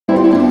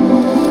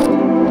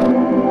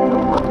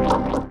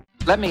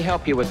Let me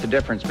help you with the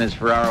difference, Ms.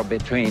 Ferraro,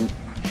 between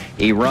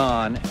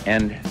Iran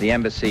and the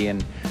embassy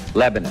in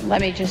Lebanon.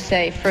 Let me just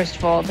say, first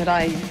of all, that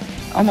I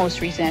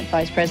almost resent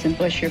Vice President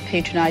Bush, your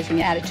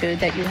patronizing attitude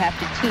that you have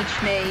to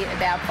teach me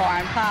about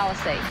foreign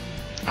policy.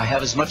 I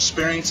have as much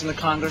experience in the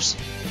Congress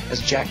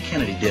as Jack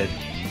Kennedy did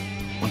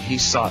when he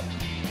sought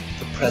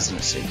the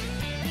presidency.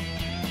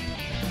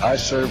 I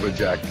served with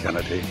Jack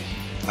Kennedy.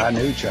 I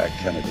knew Jack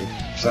Kennedy.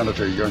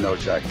 Senator, you're no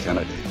Jack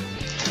Kennedy.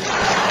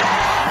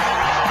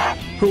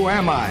 Who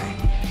am I?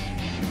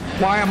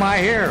 Why am I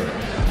here?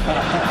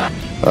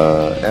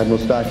 Admiral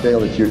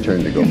Stockdale, it's your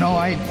turn to go. You know,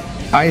 I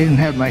didn't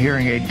have my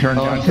hearing aid turned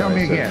on. Tell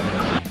me again.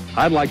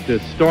 I'd like to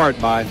start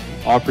by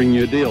offering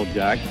you a deal,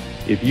 Jack.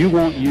 If you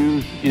won't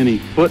use any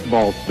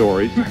football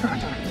stories,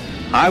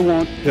 I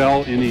won't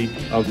tell any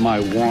of my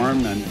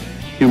warm and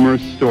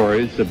humorous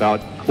stories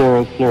about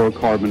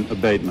chlorofluorocarbon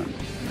abatement.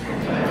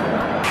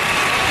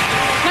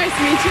 Nice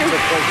to meet you.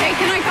 Hey,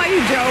 can I call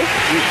you Joe?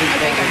 I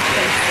think I'm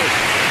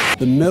safe.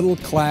 The middle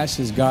class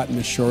has gotten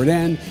the short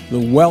end. The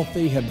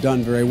wealthy have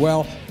done very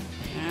well.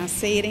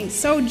 Say it ain't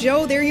so,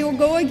 Joe. There you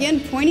go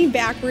again, pointing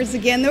backwards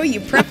again, though. You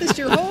prefaced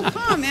your whole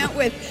comment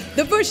with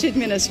the Bush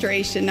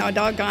administration. Now,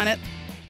 doggone it.